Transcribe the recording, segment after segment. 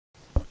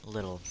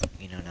little,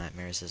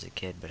 nightmares as a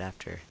kid, but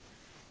after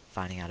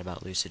finding out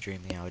about lucid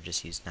dreaming, I would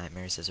just use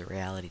nightmares as a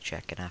reality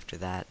check, and after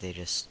that, they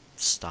just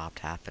stopped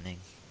happening.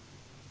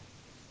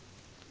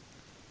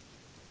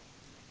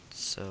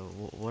 So,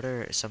 what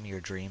are some of your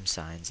dream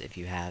signs, if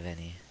you have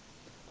any?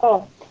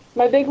 Oh,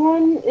 my big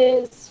one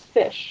is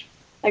fish.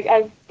 Like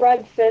I've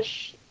bred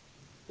fish,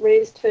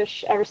 raised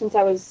fish ever since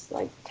I was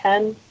like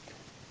 10,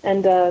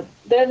 and they're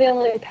the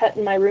only pet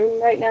in my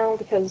room right now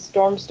because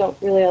dorms don't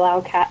really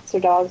allow cats or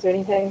dogs or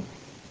anything.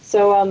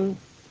 So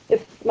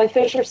if my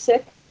fish are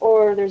sick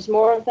or there's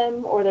more of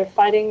them or they're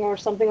fighting or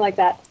something like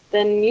that,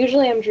 then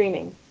usually I'm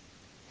dreaming.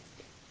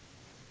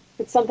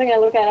 It's something I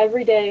look at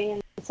every day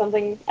and it's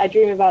something I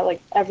dream about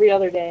like every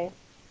other day.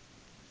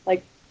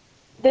 Like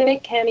they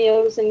make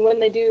cameos, and when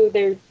they do,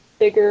 they're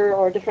bigger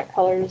or different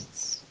colors.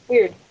 It's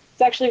weird.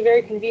 It's actually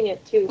very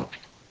convenient too.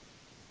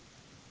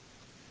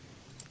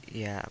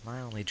 Yeah,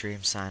 my only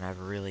dream sign I've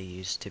really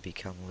used to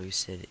become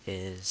lucid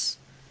is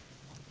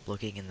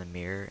looking in the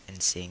mirror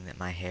and seeing that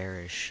my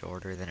hair is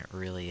shorter than it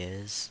really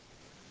is.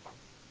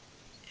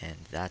 And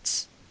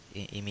that's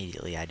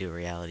immediately I do a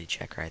reality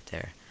check right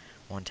there.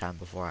 One time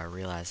before I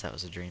realized that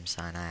was a dream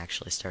sign, I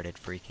actually started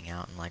freaking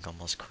out and like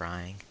almost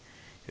crying.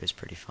 It was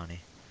pretty funny.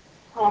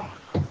 Oh,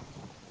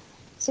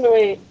 so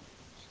wait.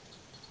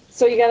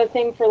 So you got a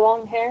thing for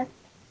long hair?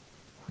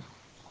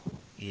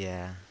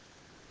 Yeah,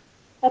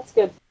 That's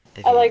good.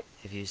 if I you like.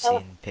 if you've I,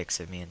 seen pics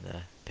of me in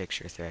the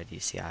picture thread, you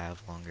see I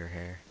have longer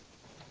hair.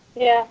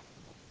 yeah,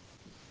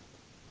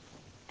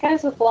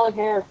 guys with long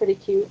hair are pretty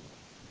cute.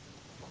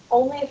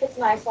 Only if it's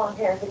nice long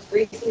hair. If it's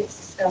greasy, it's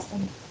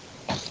disgusting.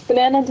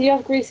 Banana, do you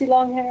have greasy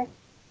long hair?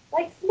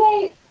 Like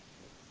Snape.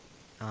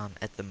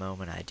 At the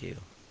moment I do,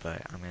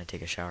 but I'm gonna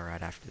take a shower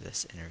right after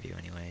this interview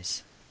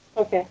anyways.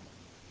 Okay.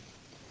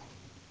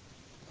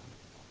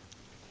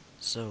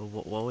 So,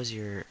 what was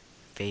your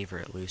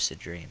favorite lucid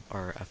dream,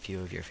 or a few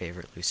of your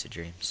favorite lucid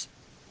dreams?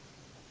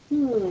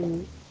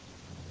 Hmm.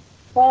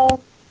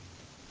 Well,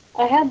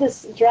 I had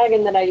this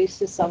dragon that I used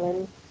to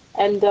summon,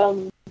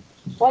 and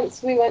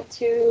once we went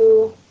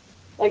to,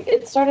 like,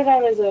 it started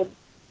out as a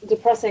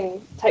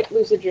depressing type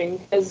lucid dream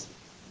because,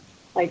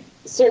 like,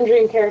 certain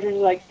dream characters were,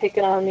 like,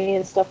 picking on me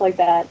and stuff like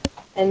that.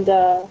 And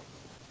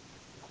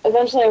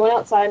eventually I went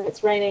outside,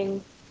 it's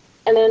raining,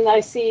 and then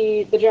I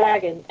see the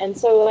dragon. And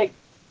so, like,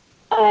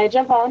 I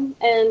jump on,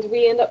 and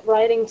we end up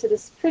riding to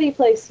this pretty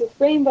place with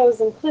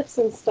rainbows and cliffs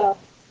and stuff.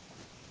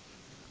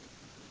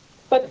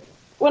 But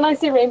when I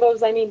say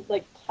rainbows, I mean,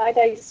 like,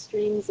 tie-dye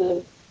streams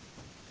of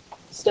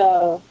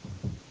stuff.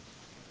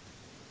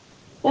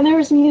 And there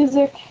was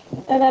music,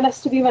 and that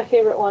has to be my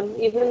favorite one,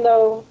 even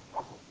though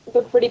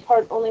the pretty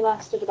part only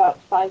lasted about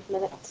 5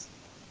 minutes.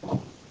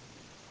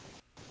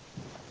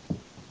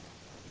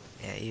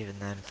 Yeah, even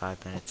then,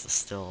 5 minutes is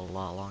still a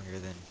lot longer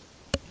than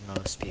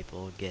most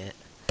people get,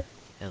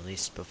 at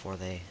least before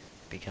they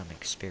become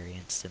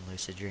experienced in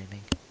lucid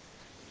dreaming.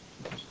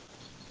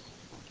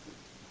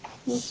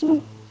 Mm-hmm.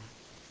 So,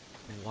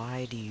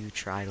 why do you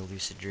try to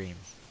lucid dream?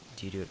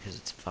 Do you do it because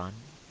it's fun?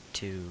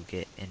 To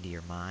get into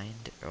your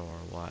mind? Or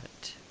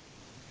what?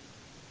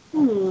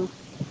 Hmm.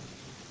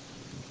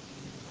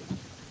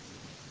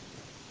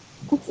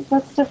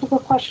 That's a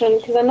difficult question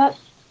because I'm not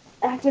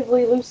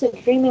actively lucid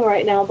dreaming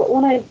right now, but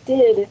when I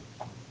did, it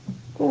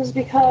was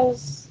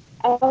because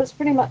I was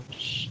pretty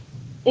much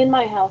in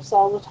my house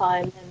all the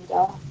time,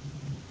 and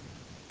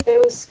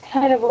it was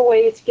kind of a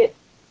way to get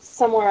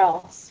somewhere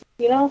else,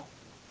 you know?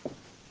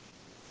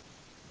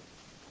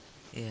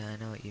 Yeah, I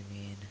know what you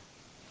mean.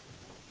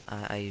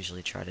 I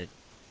usually try to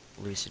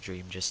lucid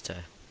dream just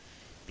to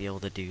be able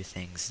to do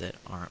things that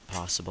aren't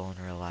possible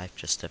in real life,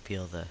 just to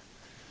feel the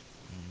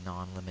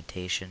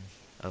non-limitation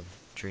of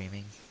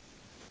dreaming.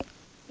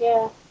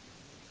 Yeah.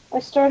 I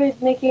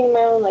started making my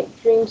own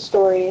like dream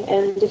story,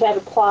 and it had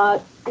a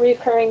plot,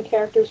 recurring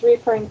characters,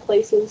 recurring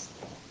places,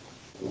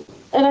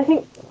 and I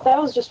think that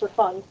was just for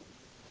fun.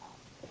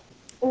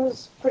 It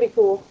was pretty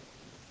cool.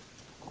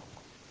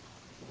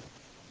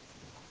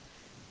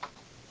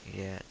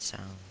 Yeah, it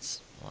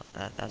sounds... Well,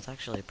 that's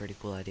actually a pretty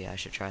cool idea. I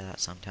should try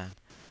that sometime.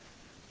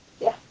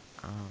 Yeah.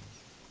 Um,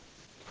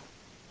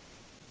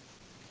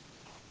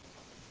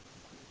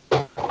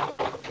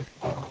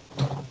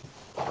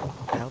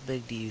 how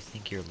big do you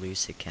think your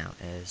lucid count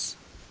is?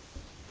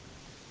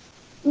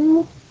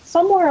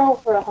 Somewhere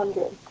over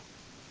 100,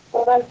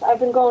 but I've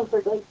been going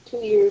for like 2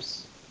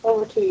 years,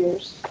 over 2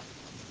 years.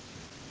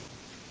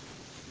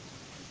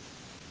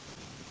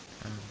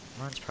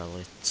 Mine's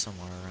probably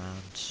somewhere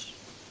around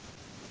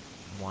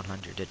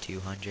 100 to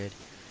 200,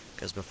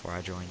 because before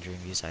I joined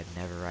DreamViews, I'd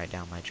never write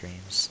down my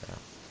dreams, so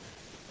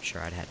I'm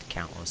sure I'd had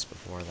countless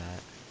before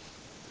that.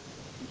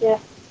 Yeah.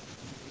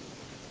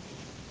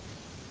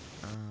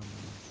 Um,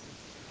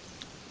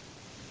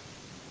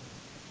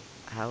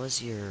 how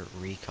is your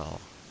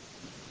recall?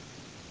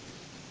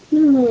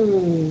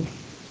 Hmm.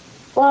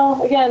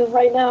 Well, again,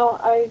 right now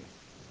I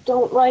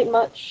don't write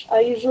much. I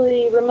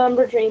usually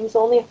remember dreams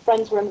only if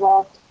friends were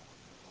involved,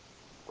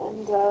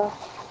 and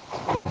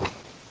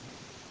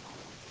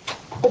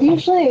but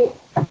usually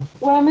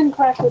when I'm in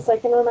practice, I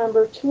can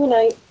remember 2 a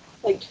night,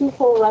 like 2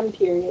 full REM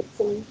periods,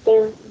 and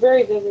they're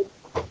very vivid.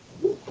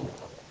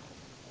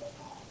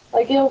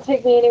 Like, it'll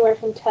take me anywhere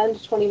from 10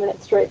 to 20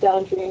 minutes to write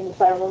down a dream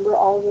if I remember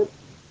all of it.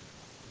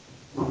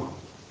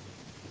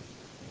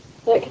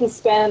 And it can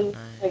span,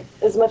 like,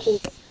 as much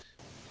as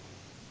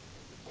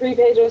 3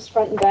 pages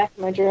front and back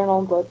in my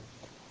journal, but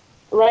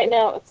right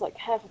now it's like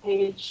half a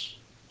page,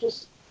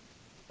 just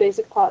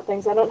basic plot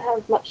things. I don't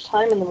have much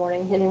time in the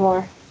morning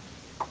anymore.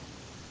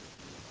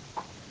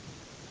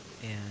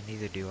 Yeah,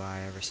 neither do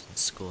I. Ever since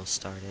school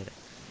started,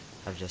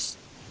 I've just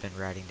been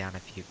writing down a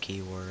few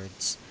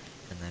keywords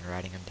and then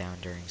writing them down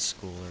during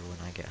school or when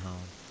I get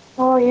home.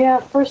 Oh yeah,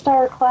 first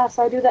hour class,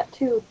 I do that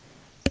too.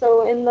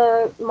 So in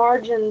the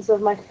margins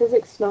of my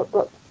physics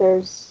notebook,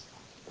 there's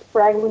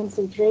fragments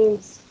of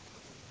dreams.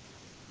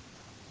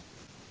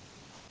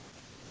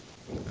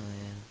 Oh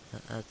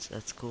yeah,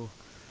 that's cool.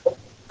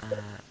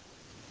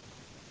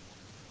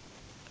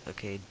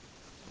 Okay,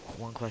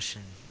 one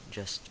question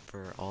just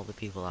for all the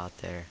people out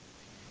there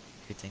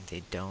who think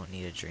they don't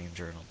need a dream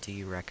journal. Do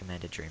you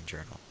recommend a dream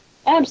journal?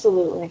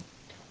 Absolutely.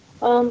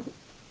 Um,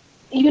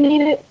 you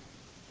need it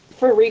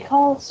for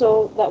recall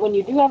so that when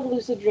you do have a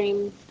lucid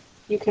dream,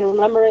 you can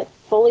remember it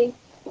fully.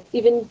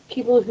 Even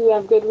people who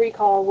have good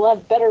recall will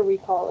have better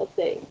recall if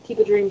they keep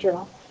a dream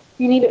journal.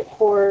 You need it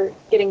for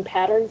getting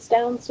patterns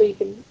down so you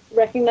can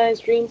recognize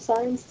dream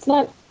signs.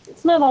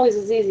 It's not always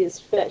as easy as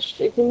fish.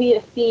 It can be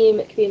a theme,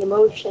 it can be an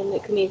emotion,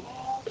 it can be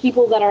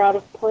people that are out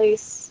of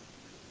place.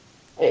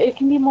 It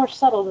can be more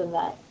subtle than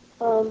that.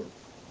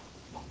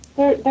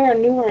 There are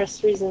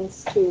numerous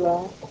reasons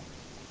to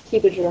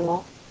keep a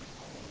journal.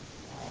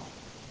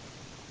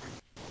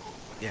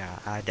 Yeah,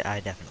 I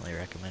definitely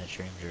recommend a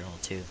dream journal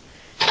too.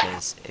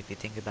 Because if you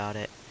think about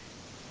it,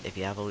 if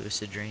you have a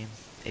lucid dream,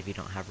 if you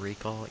don't have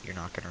recall, you're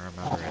not going to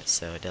remember it,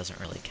 so it doesn't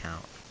really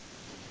count.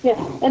 Yeah,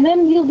 and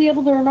then you'll be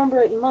able to remember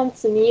it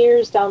months and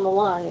years down the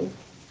line.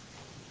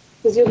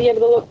 Because you'll be able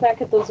to look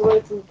back at those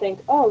words and think,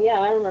 oh yeah,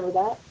 I remember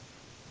that.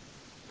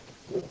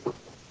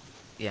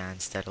 Yeah,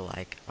 instead of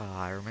like, oh,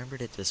 I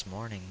remembered it this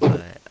morning,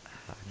 but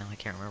now I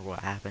can't remember what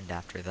happened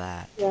after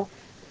that. Yeah.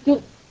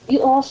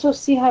 You'll also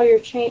see how your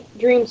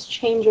dreams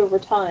change over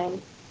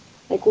time.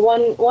 Like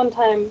one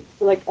time,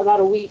 for like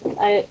about a week,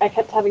 I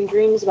kept having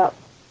dreams about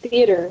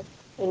theater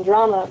and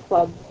drama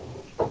club.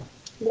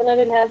 Then I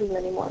didn't have them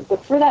anymore.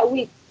 But for that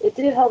week, it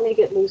did help me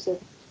get lucid.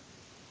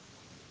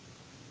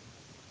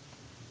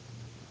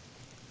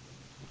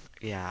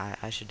 Yeah,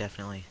 I should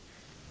definitely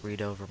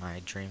read over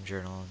my dream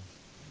journal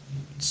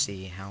and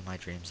see how my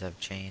dreams have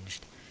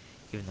changed,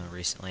 even though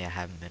recently I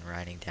haven't been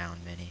writing down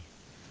many.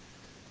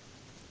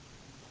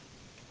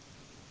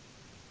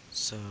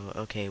 So,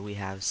 okay, we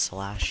have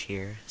Slash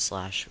here,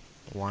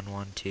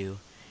 Slash112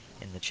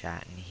 in the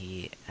chat, and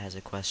he has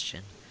a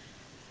question.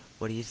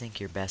 What do you think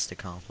your best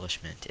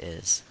accomplishment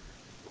is?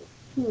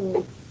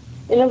 In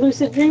a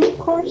lucid dream, of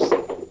course.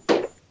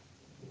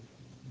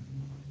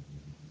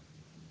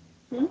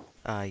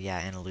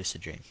 Yeah, in a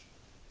lucid dream.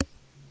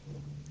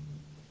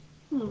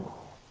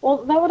 Well,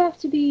 that would have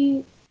to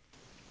be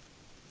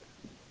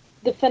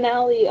the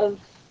finale of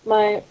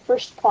my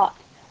first plot.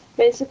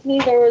 Basically,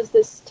 there was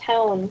this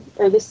town,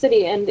 or this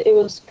city, and it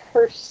was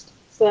cursed,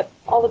 so that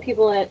all the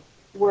people in it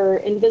were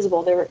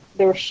invisible. There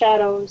were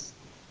shadows.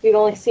 You'd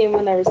only see them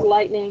when there was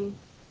lightning.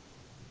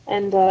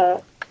 And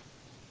over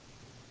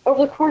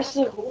the course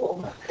of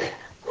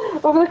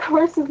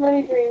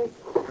many dreams,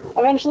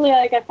 eventually,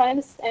 like, I find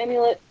this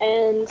amulet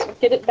and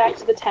get it back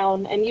to the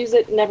town and use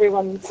it, and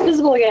everyone's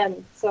visible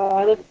again. So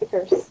I lift the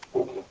curse.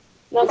 And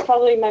that's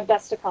probably my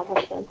best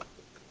accomplishment.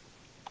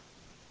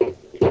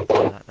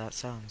 That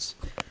sounds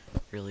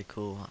really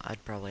cool.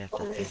 I'd probably have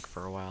to think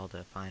for a while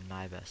to find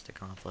my best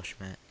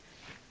accomplishment.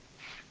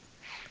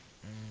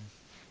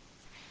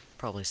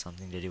 Probably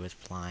something to do with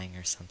flying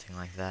or something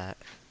like that.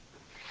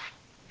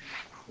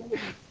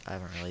 I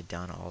haven't really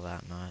done all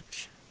that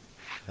much.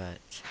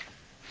 But,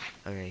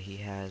 okay, he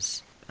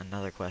has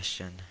another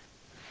question.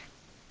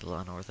 A little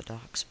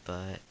unorthodox,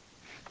 but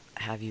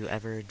have you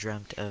ever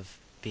dreamt of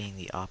being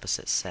the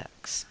opposite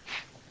sex?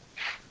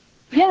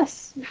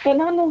 Yes, but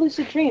not in a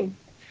lucid dream.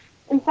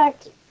 In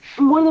fact,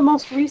 one of the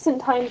most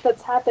recent times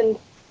that's happened,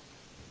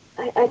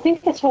 I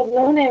think I told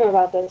No Name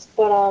about this,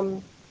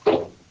 but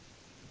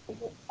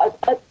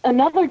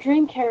another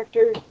dream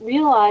character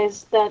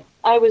realized that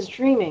I was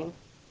dreaming,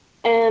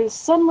 and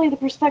suddenly the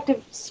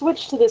perspective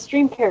switched to this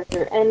dream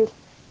character, and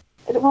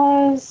it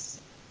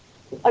was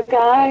a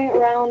guy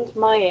around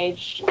my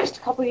age, just a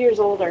couple years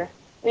older,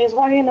 and he was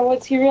walking in the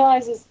woods. He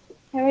realizes,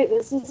 hey, wait,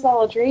 this is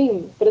all a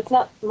dream, but it's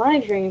not my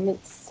dream,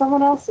 it's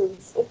someone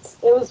else's.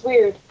 It was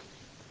weird.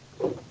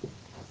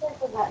 It's like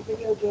when that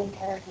video game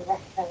character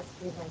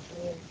recognized me my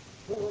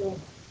dream.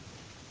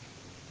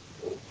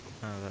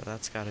 Oh,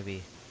 that's gotta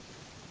be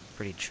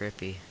pretty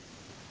trippy.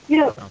 You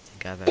know, I don't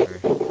think I've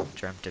ever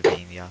dreamt of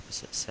being the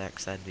opposite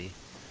sex. That'd be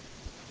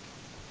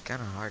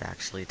kind of hard,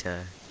 actually,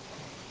 to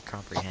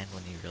comprehend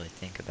when you really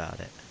think about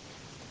it.